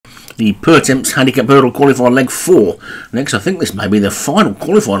the Pertemps Handicap Hurdle Qualifier Leg 4. Next, I think this may be the final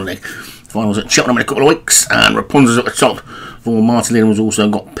qualifying leg. Finals at Cheltenham in a couple of weeks, and Rapunzel's at the top. For Martin was also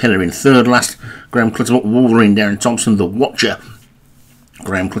got Peller in third last. Graham Clutterbuck, Wolverine, Darren Thompson, The Watcher.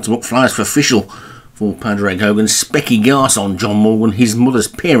 Graham Clutterbuck flies for official for Padraig Hogan. Specky Garson, John Morgan, His Mother's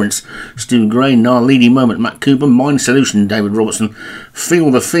Parents, Stu Gray, Narleedy Moment, Matt Cooper, Mind Solution, David Robertson, Feel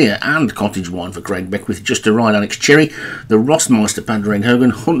the Fear, and Cottage Wine for Craig Beckwith, Just a Ride, Alex Cherry, The Rossmeister, Padraig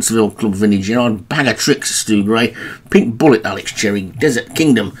Hogan, Huntsville Club, Vinnie Gerard, Bag of Tricks, Stu Gray, Pink Bullet, Alex Cherry, Desert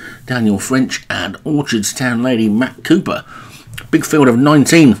Kingdom, Daniel French, and Orchards Town Lady, Matt Cooper. Big field of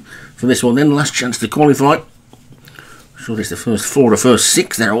 19 for this one then, last chance to qualify. I'm sure it's the first 4 or the first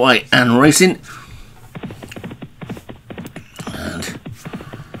 6 they're away and racing.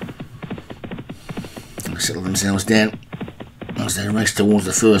 Settle themselves down as they race towards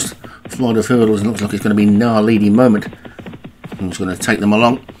the first flight of hurdles. It looks like it's going to be Narleedy Moment who's going to take them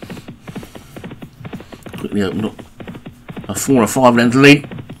along. Quickly opened up a 4 or 5 length lead,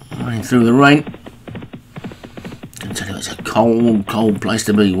 running through the rain. I can tell you it's a cold place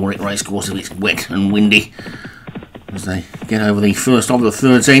to be, Warwick Racecourse, if it's wet and windy as they get over the first of the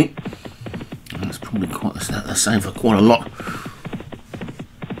 13. And that's probably quite the same for quite a lot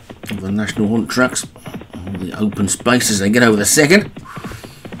of the national hunt tracks. The open space as they get over the second,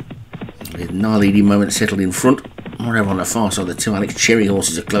 with Narleedy Moment settled in front. Right over on the far side, the 2 Alex Cherry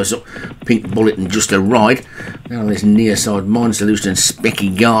horses are close up. Pink Bullet and Just a Ride. Now this near side, Mind Solution and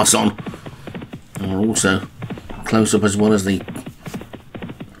Specky Garson are also close up, as well as the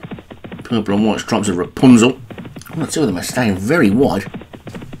purple and white stripes of Rapunzel. Well, the 2 of them are staying very wide,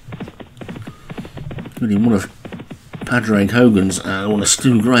 including one of Padraig Hogan's and one of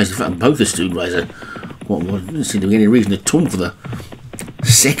Stu Gray's. In fact, both of Stu Gray's are. Well, there doesn't seem to be any reason at all for the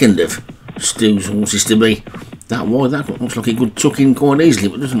second of Stu's horses to be that wide. That looks like it could tuck in quite easily,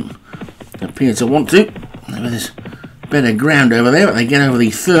 but doesn't appear to want to. There's better ground over there, but they get over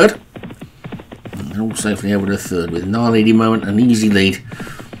the third. And they're all safely over the third, with Narleedy Moment an easy lead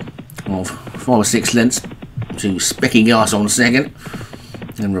of 5 or 6 lengths to Specky Garson second.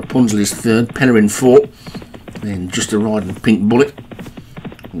 And Rapunzel is third, Peller in 4. Then Just a Ride and Pink Bullet,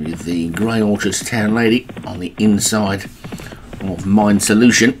 with the Grey Orchards Town Lady on the inside of Mind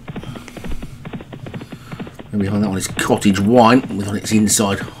Solution. And behind that one is Cottage Wine, with on its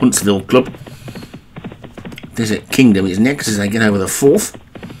inside Huntsville Club. Desert Kingdom is next as they get over the 4th.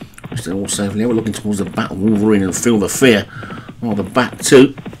 Which they're all safely over, looking towards the back. Wolverine and Feel the Fear are the back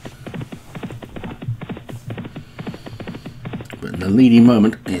 2. But the leading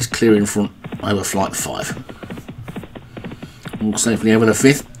Moment is clear in front over flight 5. All safely over the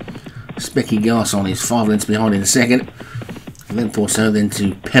 5th. Specky Garson is 5 lengths behind in second. A length or so then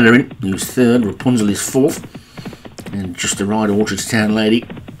to Pellerin, who's third. Rapunzel is 4th. And Just a Ride, Orchards Town Lady,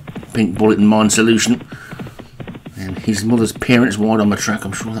 Pink Bullet and Mind Solution. And His Mother's Parents wide on the track.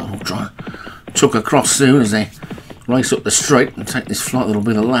 I'm sure that will try and tuck across soon as they race up the straight and take this flight that'll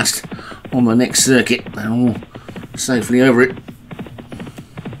be the last on the next circuit. They're all safely over it.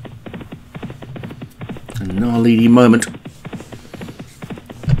 And Narleedy Moment,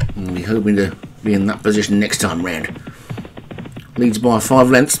 and we're hoping to be in that position next time round. Leads by 5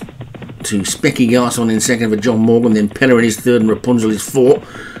 lengths to Specky Garson in second for John Morgan, then Pellerin is third and Rapunzel is 4.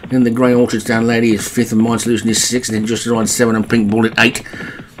 Then the Grey Orchards Town Lady is 5th and Mind Solution is 6th. Then Just a Ride 7 and Pink Bullet 8.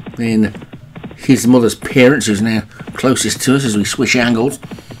 Then His Mother's Parents, who's now closest to us as we switch angles.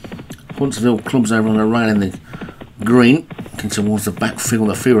 Huntsville Club's over on the right and the green, looking towards the back. Feel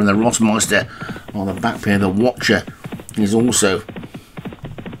the Fear and the Rossmeister on the back pair. The Watcher is also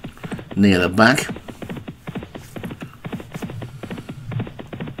near the back.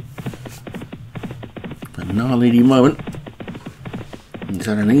 But Narleedy Moment, he's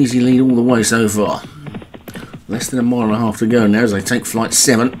had an easy lead all the way so far. Less than a mile and a half to go now as they take flight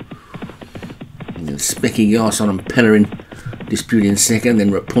 7. And then Specky Garson and Pellerin disputing second,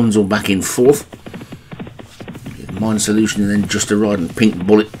 then Rapunzel back in 4th. Mind Solution and then Just a Ride and Pink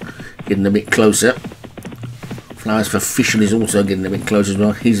Bullet getting a bit closer. Flowers for Fischl is also getting a bit closer as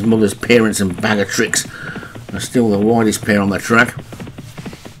well. His Mother's Parents and Bag of Tricks are still the widest pair on the track.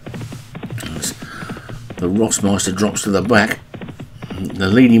 As the Rossmeister drops to the back. The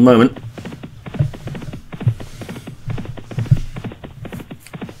leading Moment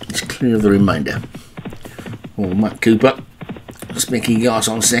is clear of the remainder. Well, Matt Cooper, Specky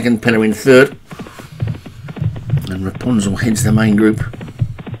Garson second, Pellerin third. And Rapunzel heads the main group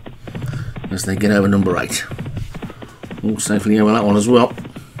as they get over number 8. All safely over that one as well.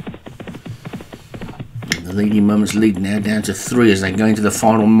 And the leading Moments lead now down to 3 as they go into the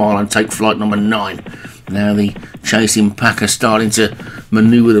final mile and take flight number 9. Now the chasing pack are starting to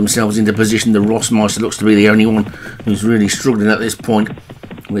manoeuvre themselves into position. The Rossmeister looks to be the only one who's really struggling at this point.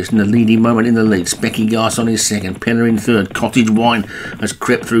 It's in the leading moment in the lead. Specky Garson is second, Penner in third. Cottage Wine has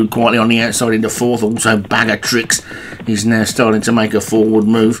crept through quietly on the outside into fourth. Also Bag of Tricks is now starting to make a forward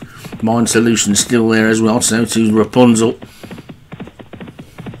move. Mind Solution still there as well, so too Rapunzel.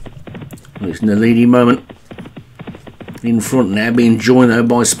 It's in the leading moment. In front now, being joined though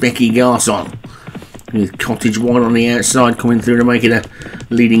by Specky Garson, with Cottage Wine on the outside coming through to make it a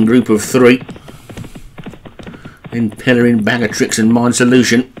leading group of three. Then Pellerin, Bag of Tricks and Mind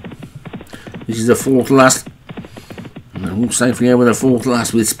Solution. This is the fourth last. And all safely over the fourth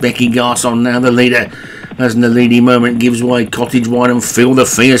last with Specky Garson now the leader. As in the leading moment gives way, Cottage Wine and Feel the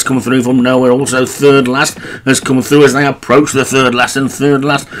Fear has come through from nowhere. Also third last has come through as they approach the third last, and third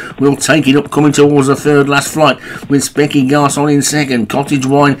last will take it up coming towards the third last flight with Specky Garson in second. Cottage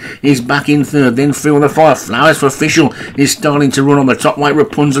Wine is back in third, then Feel the Fire. Flowers for Official is starting to run on the top weight.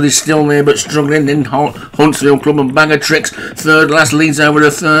 Rapunzel is still there but struggling. Then Huntsville Club and Bag of Tricks. Third last leads over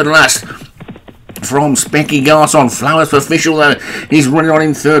to third last from Specky Garson. Flowers for Official though is running on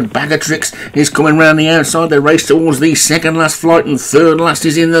in third. Bag of Tricks is coming round the outside. They race towards the second last flight, and third last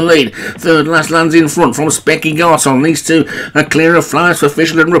is in the lead. Third last lands in front from Specky Garson. These two are clear of Flowers for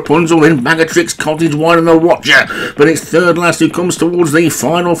Official and Rapunzel. Then Bag of Tricks, Cottage Wine and the Watcher, but it's third last who comes towards the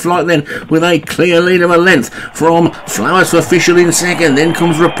final flight then with a clear lead of a length from Flowers for Official in second. Then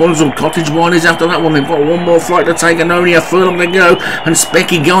comes Rapunzel. Cottage Wine is after that one. They've got one more flight to take and only a furlong to go, and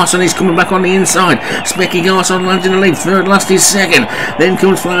Specky Garson is coming back on the inside. Specky Garson lands in the lead. Third last is second. Then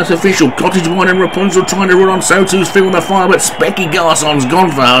comes Flowers Official. Cottage Wine and Rapunzel trying to run on. So too's Feel the Fire, but Specky Garson's gone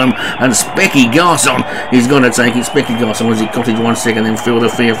for home, and Specky Garson is going to take it. Specky Garson was it. Cottage Wine second, then Feel the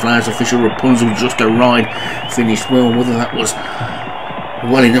Fear. Flowers Official, Rapunzel just a ride. Finished well. Whether that was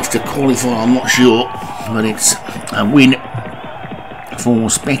well enough to qualify, I'm not sure, but it's a win for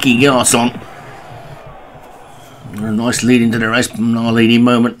Specky Garson. A nice lead into the race from our leading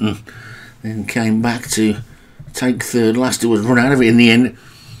moment, and then came back to take third last. It was run out of it in the end.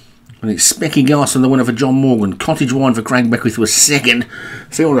 And it's Specky Garson, the winner for John Morgan. Cottage Wine for Craig Beckwith was second.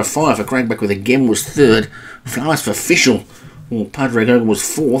 Feel the Fire for Craig Beckwith again was third. Flowers for Official, or Padre Gogan,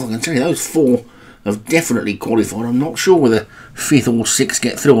 was fourth. I can tell you those four have definitely qualified. I'm not sure whether fifth or sixth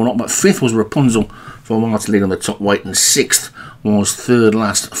get through or not, but fifth was Rapunzel for Martin Lead on the top weight, and sixth was third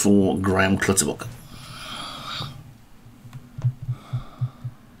last for Graham Clutterbuck.